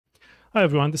Hi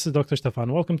everyone, this is Dr.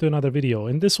 Stefan. Welcome to another video.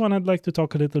 In this one, I'd like to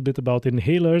talk a little bit about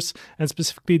inhalers and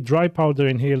specifically dry powder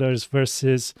inhalers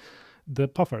versus the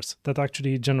puffers that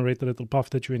actually generate a little puff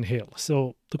that you inhale.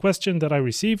 So the question that I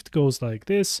received goes like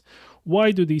this: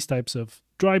 why do these types of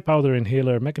dry powder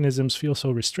inhaler mechanisms feel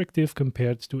so restrictive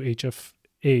compared to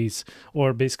HFAs,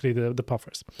 or basically the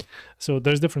puffers? So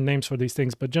there's different names for these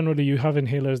things, but generally you have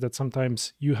inhalers that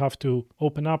sometimes you have to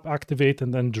open up, activate,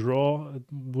 and then draw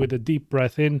with a deep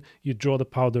breath in. You draw the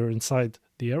powder inside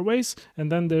the airways,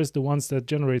 and then there's the ones that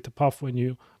generate a puff when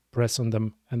you press on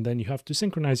them, and then you have to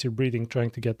synchronize your breathing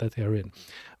trying to get that air in.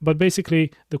 But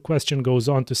basically the question goes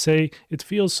on to say it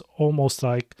feels almost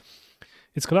like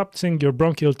it's collapsing your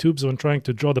bronchial tubes when trying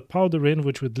to draw the powder in,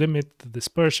 which would limit the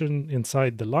dispersion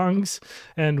inside the lungs.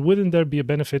 And wouldn't there be a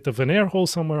benefit of an air hole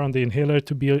somewhere on the inhaler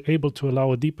to be able to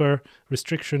allow a deeper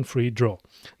restriction-free draw?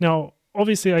 Now,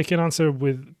 obviously I can answer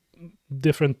with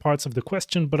different parts of the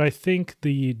question, but I think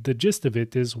the gist of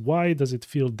it is, why does it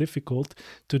feel difficult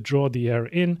to draw the air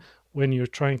in when you're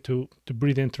trying to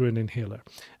breathe in through an inhaler?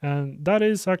 And that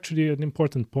is actually an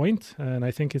important point, and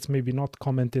I think it's maybe not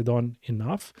commented on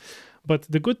enough. But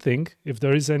the good thing, if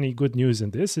there is any good news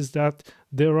in this, is that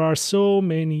there are so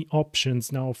many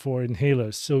options now for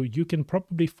inhalers. So you can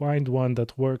probably find one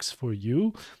that works for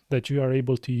you, that you are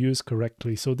able to use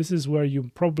correctly. So this is where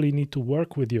you probably need to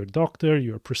work with your doctor,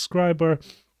 your prescriber,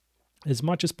 as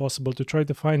much as possible to try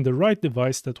to find the right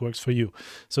device that works for you.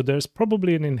 So there's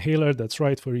probably an inhaler that's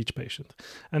right for each patient.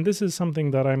 And this is something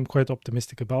that I'm quite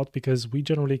optimistic about, because we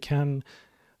generally can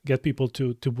get people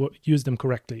to use them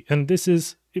correctly. And this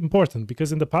is important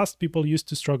because in the past people used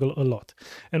to struggle a lot.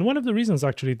 And one of the reasons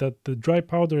actually that the dry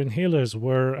powder inhalers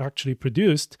were actually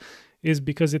produced is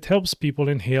because it helps people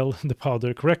inhale the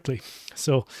powder correctly.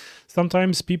 So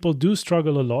sometimes people do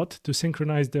struggle a lot to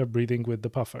synchronize their breathing with the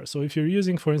puffer. So if you're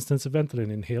using, for instance, a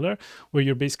Ventolin inhaler, where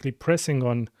you're basically pressing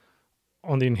on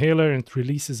the inhaler and it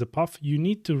releases a puff, you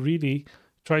need to really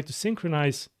try to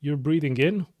synchronize your breathing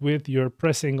in with your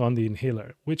pressing on the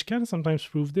inhaler, which can sometimes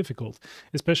prove difficult,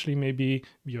 especially maybe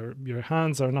your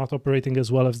hands are not operating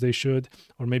as well as they should,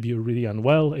 or maybe you're really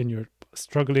unwell and you're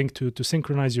struggling to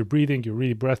synchronize your breathing. You're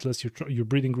really breathless, you're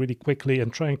breathing really quickly,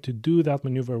 and trying to do that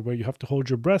maneuver where you have to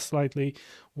hold your breath slightly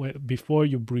before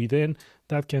you breathe in,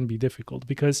 that can be difficult.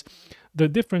 Because the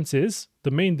difference is,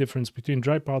 the main difference between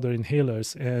dry powder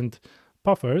inhalers and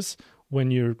puffers, when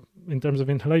you're in terms of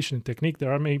inhalation technique,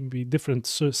 there are maybe different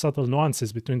subtle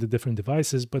nuances between the different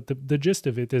devices, but the gist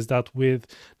of it is that with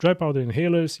dry powder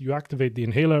inhalers, you activate the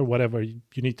inhaler, whatever you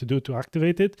need to do to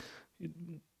activate it,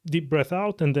 deep breath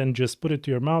out, and then just put it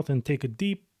to your mouth and take a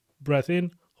deep breath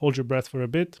in, hold your breath for a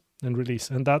bit, and release.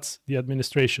 And that's the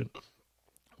administration.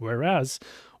 Whereas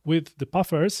with the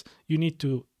puffers, you need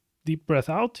to deep breath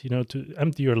out, to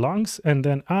empty your lungs. And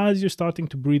then as you're starting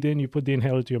to breathe in, you put the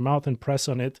inhaler to your mouth and press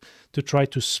on it to try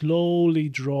to slowly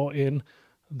draw in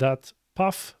that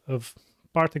puff of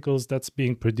particles that's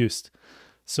being produced.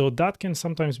 So that can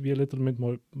sometimes be a little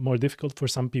bit more difficult for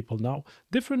some people. Now,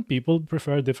 different people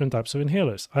prefer different types of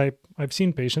inhalers. I've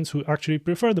seen patients who actually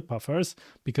prefer the puffers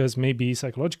because maybe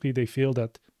psychologically they feel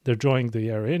that they're drawing the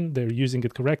air in, they're using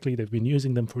it correctly, they've been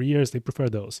using them for years, they prefer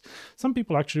those. Some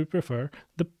people actually prefer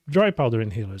the dry powder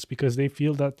inhalers because they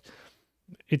feel that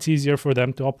it's easier for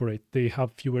them to operate. They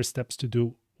have fewer steps to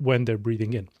do when they're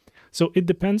breathing in. So it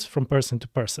depends from person to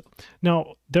person.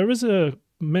 Now, there is a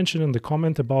mention in the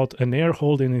comment about an air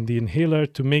hole in the inhaler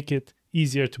to make it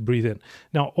easier to breathe in.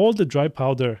 Now, all the dry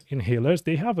powder inhalers,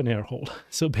 they have an air hole.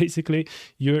 So basically,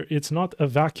 it's not a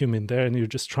vacuum in there and you're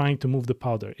just trying to move the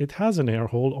powder. It has an air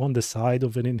hole on the side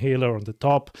of an inhaler, on the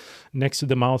top, next to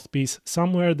the mouthpiece.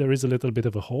 Somewhere there is a little bit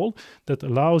of a hole that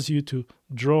allows you to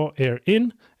draw air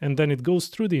in, and then it goes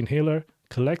through the inhaler,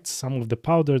 collects some of the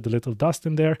powder, the little dust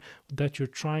in there that you're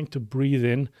trying to breathe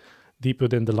in deep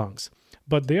within the lungs.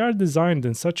 But they are designed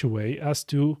in such a way as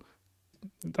to,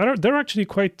 they're actually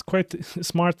quite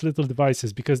smart little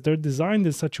devices, because they're designed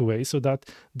in such a way so that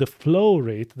the flow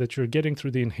rate that you're getting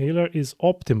through the inhaler is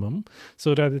optimum,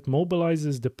 so that it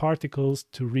mobilizes the particles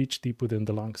to reach deep within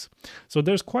the lungs. So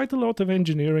there's quite a lot of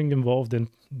engineering involved in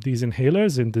these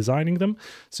inhalers, in designing them.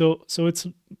 So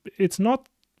it's not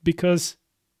because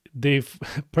they've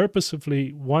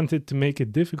purposefully wanted to make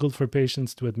it difficult for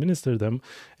patients to administer them,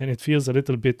 and it feels a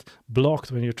little bit blocked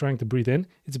when you're trying to breathe in.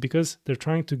 It's because they're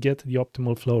trying to get the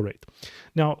optimal flow rate.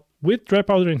 Now, with dry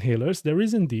powder inhalers, there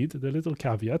is indeed the little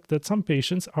caveat that some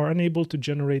patients are unable to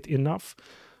generate enough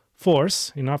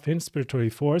force, enough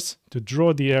inspiratory force to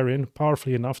draw the air in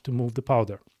powerfully enough to move the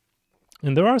powder.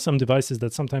 And there are some devices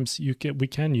that sometimes we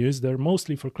can use. They're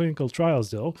mostly for clinical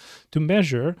trials, though, to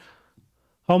measure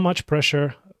how much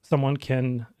pressure someone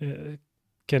can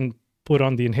put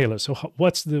on the inhaler. So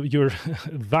what's your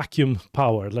vacuum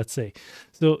power, let's say?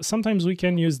 So sometimes we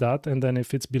can use that, and then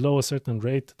if it's below a certain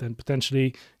rate, then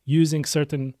potentially using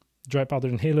certain dry powder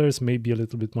inhalers may be a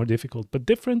little bit more difficult. But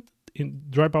different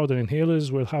dry powder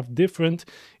inhalers will have different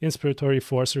inspiratory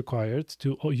force required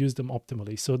to use them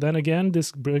optimally. So then again,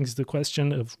 this brings the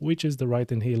question of which is the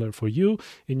right inhaler for you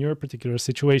in your particular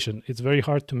situation. It's very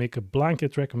hard to make a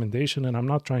blanket recommendation, and I'm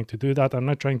not trying to do that. I'm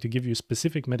not trying to give you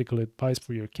specific medical advice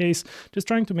for your case, just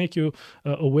trying to make you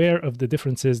aware of the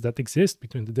differences that exist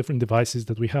between the different devices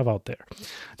that we have out there.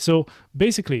 So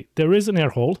basically, there is an air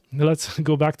hole. Let's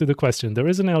go back to the question. There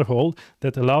is an air hole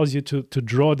that allows you to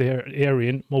draw the air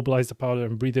in, mobilize the powder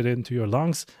and breathe it into your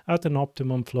lungs at an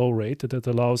optimum flow rate that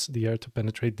allows the air to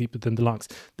penetrate deeper than the lungs.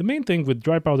 The main thing with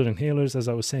dry powder inhalers, as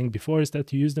I was saying before, is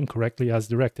that you use them correctly as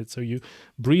directed. So you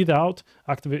breathe out,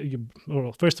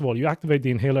 first of all, you activate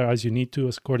the inhaler as you need to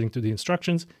according to the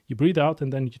instructions. You breathe out,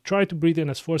 and then you try to breathe in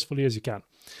as forcefully as you can.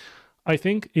 I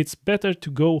think it's better to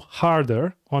go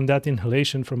harder on that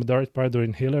inhalation from a dry powder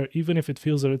inhaler, even if it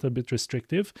feels a little bit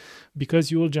restrictive, because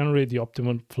you will generate the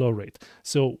optimum flow rate.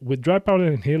 So with dry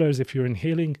powder inhalers, if you're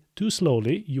inhaling too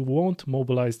slowly, you won't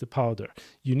mobilize the powder.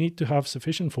 You need to have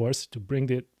sufficient force to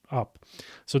bring it up.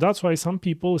 So that's why some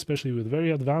people, especially with very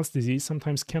advanced disease,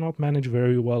 sometimes cannot manage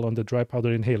very well on the dry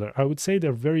powder inhaler. I would say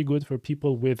they're very good for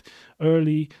people with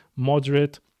early,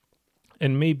 moderate,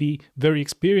 and maybe very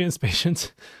experienced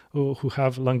patients who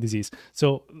have lung disease.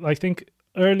 So I think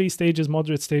early stages,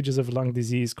 moderate stages of lung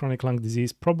disease, chronic lung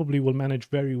disease, probably will manage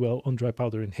very well on dry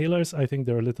powder inhalers. I think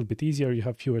they're a little bit easier. You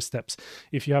have fewer steps.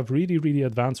 If you have really, really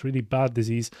advanced, really bad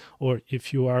disease, or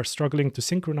if you are struggling to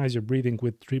synchronize your breathing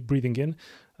with breathing in,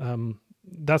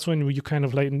 that's when you kind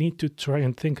of like need to try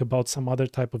and think about some other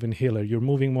type of inhaler. You're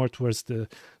moving more towards the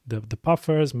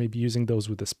puffers, maybe using those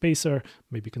with a spacer,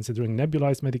 maybe considering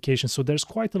nebulized medication. So there's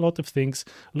quite a lot of things,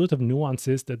 a lot of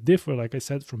nuances that differ, like I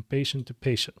said, from patient to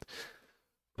patient.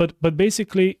 But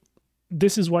basically,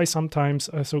 this is why sometimes,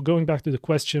 so going back to the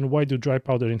question, why do dry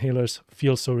powder inhalers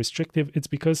feel so restrictive? It's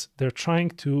because they're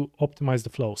trying to optimize the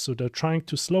flow. So they're trying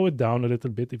to slow it down a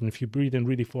little bit, even if you breathe in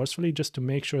really forcefully, just to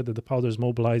make sure that the powder is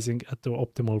mobilizing at the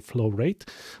optimal flow rate.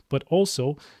 But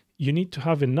also, you need to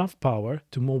have enough power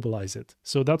to mobilize it.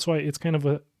 So that's why it's kind of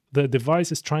the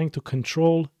device is trying to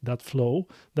control that flow.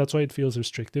 That's why it feels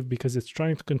restrictive, because it's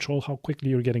trying to control how quickly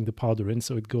you're getting the powder in,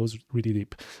 so it goes really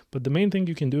deep. But the main thing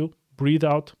you can do, breathe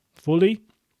out fully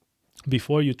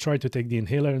before you try to take the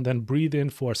inhaler, and then breathe in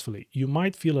forcefully. You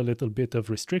might feel a little bit of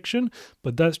restriction,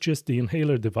 but that's just the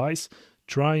inhaler device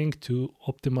trying to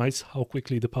optimize how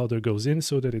quickly the powder goes in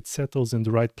so that it settles in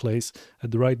the right place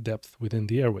at the right depth within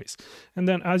the airways. And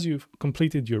then as you've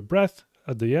completed your breath,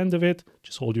 at the end of it,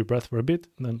 just hold your breath for a bit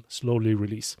and then slowly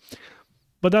release.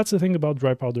 But that's the thing about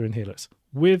dry powder inhalers.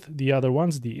 With the other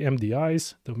ones, the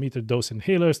MDIs, the metered dose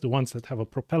inhalers, the ones that have a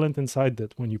propellant inside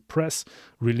that when you press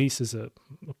releases a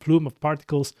plume of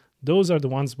particles, those are the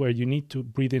ones where you need to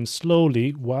breathe in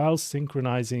slowly while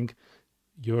synchronizing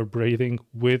your breathing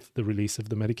with the release of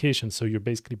the medication. So you're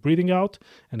basically breathing out,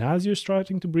 and as you're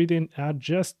starting to breathe in, at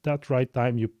just that right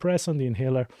time, you press on the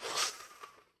inhaler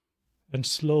and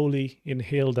slowly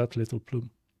inhale that little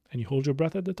plume. And you hold your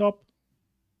breath at the top,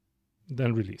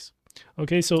 then release.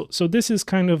 Okay, so this is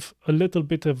kind of a little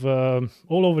bit of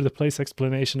all over the place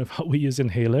explanation of how we use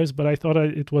inhalers, but I thought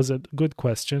it was a good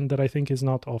question that I think is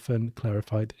not often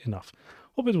clarified enough.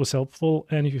 Hope it was helpful,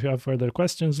 and if you have further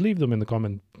questions, leave them in the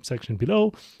comment section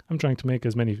below. I'm trying to make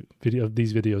as many of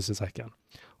these videos as I can.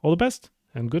 All the best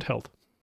and good health.